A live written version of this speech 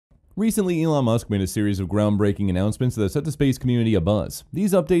Recently, Elon Musk made a series of groundbreaking announcements that set the space community abuzz.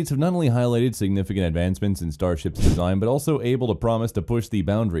 These updates have not only highlighted significant advancements in Starship's design, but also able to promise to push the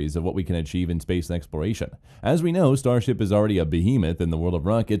boundaries of what we can achieve in space exploration. As we know, Starship is already a behemoth in the world of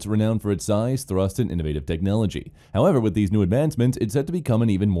rockets, renowned for its size, thrust, and innovative technology. However, with these new advancements, it's set to become an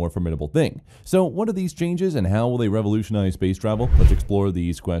even more formidable thing. So, what are these changes and how will they revolutionize space travel? Let's explore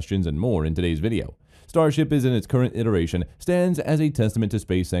these questions and more in today's video. Starship is in its current iteration, stands as a testament to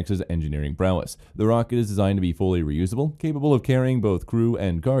SpaceX's engineering prowess. The rocket is designed to be fully reusable, capable of carrying both crew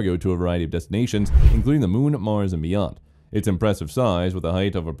and cargo to a variety of destinations, including the Moon, Mars, and beyond. Its impressive size, with a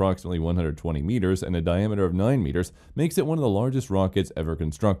height of approximately 120 meters and a diameter of 9 meters, makes it one of the largest rockets ever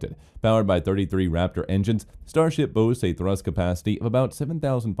constructed. Powered by 33 Raptor engines, Starship boasts a thrust capacity of about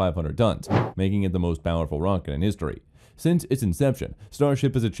 7,500 tons, making it the most powerful rocket in history. Since its inception,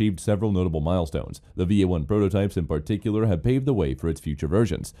 Starship has achieved several notable milestones. The VA-1 prototypes in particular have paved the way for its future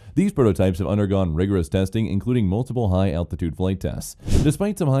versions. These prototypes have undergone rigorous testing, including multiple high-altitude flight tests.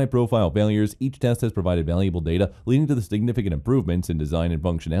 Despite some high-profile failures, each test has provided valuable data, leading to the significant improvements in design and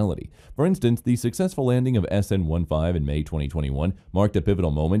functionality. For instance, the successful landing of SN-15 in May 2021 marked a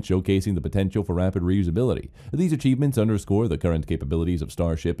pivotal moment, showcasing the potential for rapid reusability. These achievements underscore the current capabilities of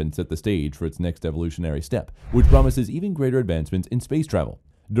Starship and set the stage for its next evolutionary step, which promises even greater advancements in space travel.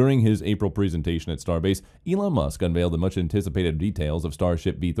 During his April presentation at Starbase, Elon Musk unveiled the much-anticipated details of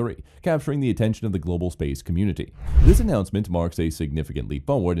Starship V3, capturing the attention of the global space community. This announcement marks a significant leap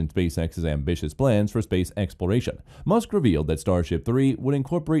forward in SpaceX's ambitious plans for space exploration. Musk revealed that Starship 3 would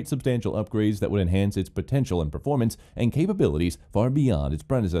incorporate substantial upgrades that would enhance its potential and performance and capabilities far beyond its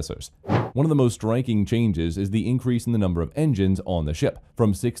predecessors. One of the most striking changes is the increase in the number of engines on the ship,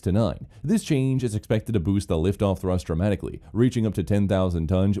 from 6 to 9. This change is expected to boost the liftoff thrust dramatically, reaching up to 10,000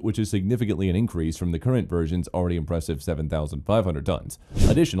 tons, which is significantly an increase from the current version's already impressive 7,500 tons.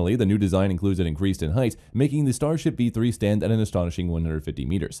 Additionally, the new design includes an increase in height, making the Starship V3 stand at an astonishing 150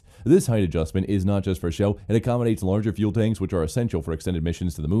 meters. This height adjustment is not just for show, it accommodates larger fuel tanks, which are essential for extended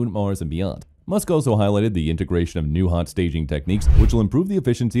missions to the Moon, Mars, and beyond. Musk also highlighted the integration of new hot staging techniques, which will improve the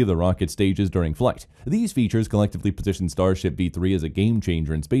efficiency of the rocket stages during flight. These features collectively position Starship V3 as a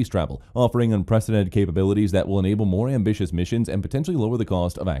game-changer in space travel, offering unprecedented capabilities that will enable more ambitious missions and potentially lower the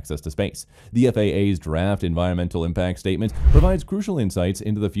cost of access to space. The FAA's draft environmental impact statement provides crucial insights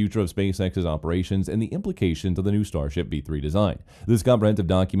into the future of SpaceX's operations and the implications of the new Starship V3 design. This comprehensive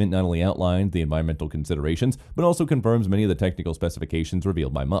document not only outlines the environmental considerations, but also confirms many of the technical specifications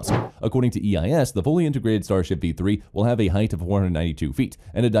revealed by Musk. According to EIS, the fully integrated Starship V3 will have a height of 492 feet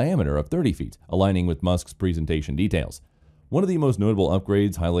and a diameter of 30 feet, aligning with Musk's presentation details. One of the most notable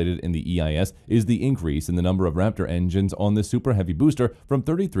upgrades highlighted in the EIS is the increase in the number of Raptor engines on the Super Heavy booster from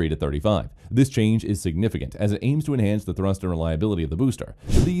 33 to 35. This change is significant as it aims to enhance the thrust and reliability of the booster.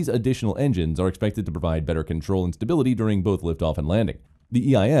 These additional engines are expected to provide better control and stability during both liftoff and landing.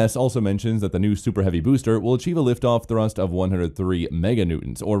 The EIS also mentions that the new Super Heavy booster will achieve a liftoff thrust of 103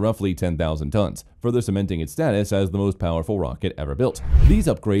 meganewtons, or roughly 10,000 tons, further cementing its status as the most powerful rocket ever built. These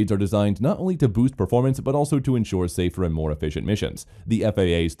upgrades are designed not only to boost performance, but also to ensure safer and more efficient missions. The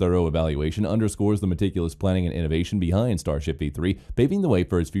FAA's thorough evaluation underscores the meticulous planning and innovation behind Starship V3, paving the way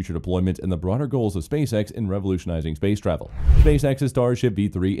for its future deployment and the broader goals of SpaceX in revolutionizing space travel. SpaceX's Starship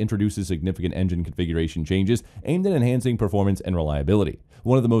V3 introduces significant engine configuration changes aimed at enhancing performance and reliability.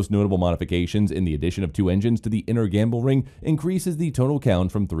 One of the most notable modifications in the addition of 2 engines to the inner gamble ring increases the total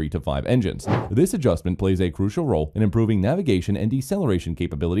count from 3 to 5 engines. This adjustment plays a crucial role in improving navigation and deceleration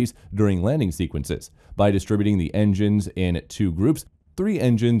capabilities during landing sequences. By distributing the engines in 2 groups, 3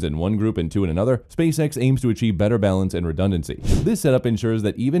 engines in one group and 2 in another, SpaceX aims to achieve better balance and redundancy. This setup ensures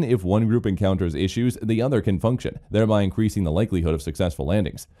that even if one group encounters issues, the other can function, thereby increasing the likelihood of successful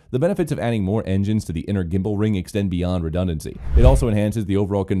landings. The benefits of adding more engines to the inner gimbal ring extend beyond redundancy. It also enhances the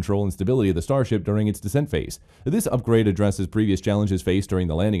overall control and stability of the Starship during its descent phase. This upgrade addresses previous challenges faced during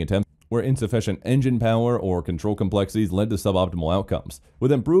the landing attempt, where insufficient engine power or control complexities led to suboptimal outcomes.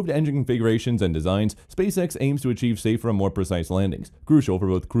 With improved engine configurations and designs, SpaceX aims to achieve safer and more precise landings, crucial for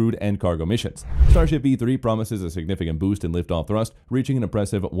both crewed and cargo missions. Starship V3 promises a significant boost in liftoff thrust, reaching an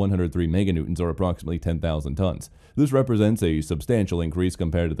impressive 103 meganewtons, or approximately 10,000 tons. This represents a substantial increase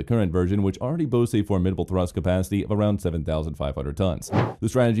compared to the current version, which already boasts a formidable thrust capacity of around 7,500 tons. The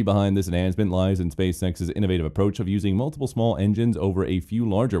strategy behind this enhancement lies in SpaceX's innovative approach of using multiple small engines over a few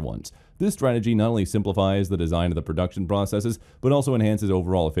larger ones. This strategy not only simplifies the design of the production processes, but also enhances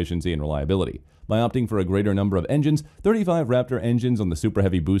overall efficiency and reliability. By opting for a greater number of engines, 35 Raptor engines on the Super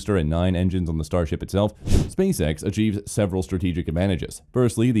Heavy booster and 9 engines on the Starship itself, SpaceX achieves several strategic advantages.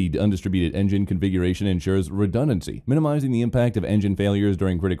 Firstly, the undistributed engine configuration ensures redundancy, minimizing the impact of engine failures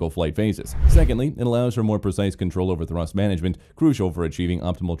during critical flight phases. Secondly, it allows for more precise control over thrust management, crucial for achieving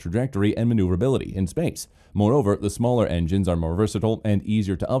optimal trajectory and maneuverability in space. Moreover, the smaller engines are more versatile and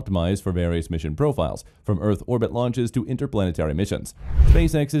easier to optimize for various mission profiles, from Earth orbit launches to interplanetary missions.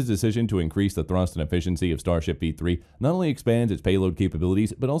 SpaceX's decision to increase the thrust and efficiency of Starship V3 not only expands its payload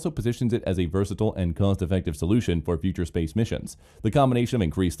capabilities, but also positions it as a versatile and cost-effective solution for future space missions. The combination of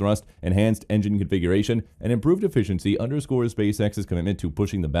increased thrust, enhanced engine configuration, and improved efficiency underscores SpaceX's commitment to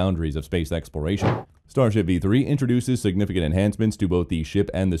pushing the boundaries of space exploration. Starship V3 introduces significant enhancements to both the ship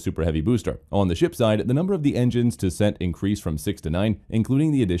and the Super Heavy booster. On the ship side, the number of the engines to set increased from 6 to 9,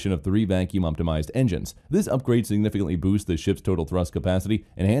 including the addition of 3 vacuum-optimized engines. This upgrade significantly boosts the ship's total thrust capacity,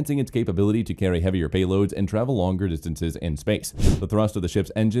 enhancing its capability to carry heavier payloads and travel longer distances in space. The thrust of the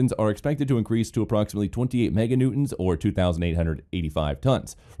ship's engines are expected to increase to approximately 28 meganewtons or 2,885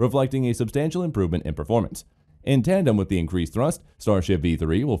 tons, reflecting a substantial improvement in performance. In tandem with the increased thrust, Starship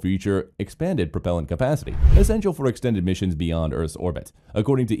V3 will feature expanded propellant capacity, essential for extended missions beyond Earth's orbit.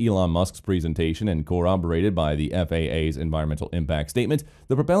 According to Elon Musk's presentation and corroborated by the FAA's environmental impact statement,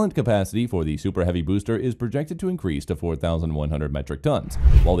 the propellant capacity for the Super Heavy booster is projected to increase to 4,100 metric tons,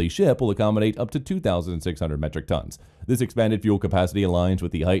 while the ship will accommodate up to 2,600 metric tons. This expanded fuel capacity aligns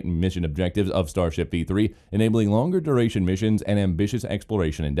with the heightened mission objectives of Starship V3, enabling longer duration missions and ambitious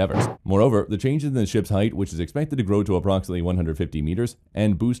exploration endeavors. Moreover, the changes in the ship's height, which is expected to grow to approximately 150 meters,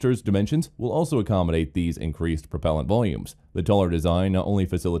 and booster's dimensions will also accommodate these increased propellant volumes. The taller design not only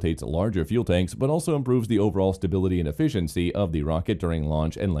facilitates larger fuel tanks, but also improves the overall stability and efficiency of the rocket during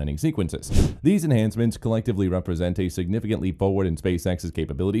launch and landing sequences. These enhancements collectively represent a significant leap forward in SpaceX's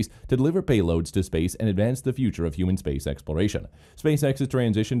capabilities to deliver payloads to space and advance the future of human space exploration. SpaceX's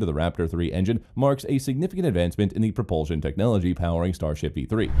transition to the Raptor 3 engine marks a significant advancement in the propulsion technology powering Starship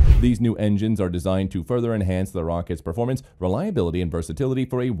V3. These new engines are designed to further enhance the rocket's performance, reliability, and versatility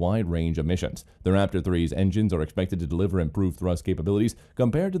for a wide range of missions. The Raptor 3's engines are expected to deliver improved thrust capabilities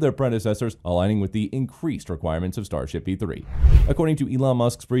compared to their predecessors, aligning with the increased requirements of Starship V3. According to Elon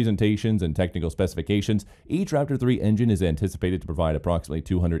Musk's presentations and technical specifications, each Raptor 3 engine is anticipated to provide approximately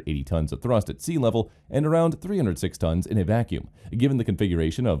 280 tons of thrust at sea level and around 306 tons in a vacuum. Given the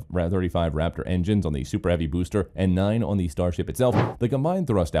configuration of 35 Raptor engines on the Super Heavy booster and 9 on the Starship itself, the combined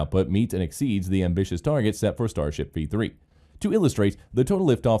thrust output meets and exceeds the ambitious target set for Starship V3. To illustrate, the total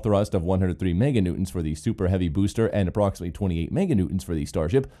liftoff thrust of 103 meganewtons for the Super Heavy booster and approximately 28 meganewtons for the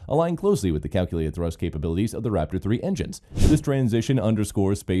Starship align closely with the calculated thrust capabilities of the Raptor 3 engines. This transition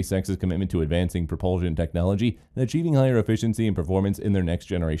underscores SpaceX's commitment to advancing propulsion technology and achieving higher efficiency and performance in their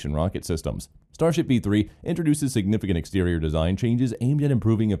next-generation rocket systems. Starship V3 introduces significant exterior design changes aimed at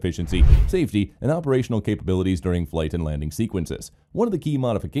improving efficiency, safety, and operational capabilities during flight and landing sequences. One of the key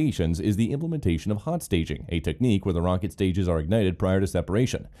modifications is the implementation of hot staging, a technique where the rocket stages are ignited prior to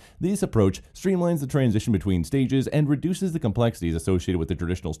separation. This approach streamlines the transition between stages and reduces the complexities associated with the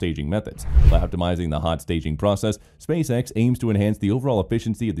traditional staging methods. By optimizing the hot staging process, SpaceX aims to enhance the overall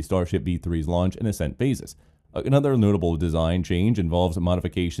efficiency of the Starship V3's launch and ascent phases. Another notable design change involves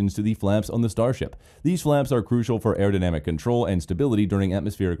modifications to the flaps on the Starship. These flaps are crucial for aerodynamic control and stability during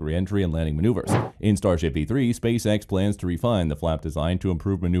atmospheric re-entry and landing maneuvers. In Starship V3, SpaceX plans to refine the flap design to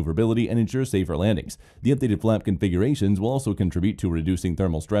improve maneuverability and ensure safer landings. The updated flap configurations will also contribute to reducing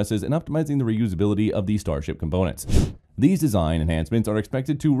thermal stresses and optimizing the reusability of the Starship components. These design enhancements are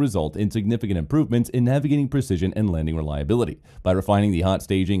expected to result in significant improvements in navigating precision and landing reliability. By refining the hot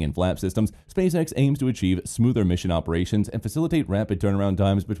staging and flap systems, SpaceX aims to achieve smoother mission operations and facilitate rapid turnaround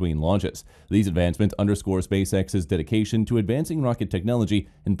times between launches. These advancements underscore SpaceX's dedication to advancing rocket technology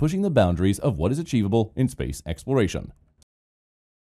and pushing the boundaries of what is achievable in space exploration.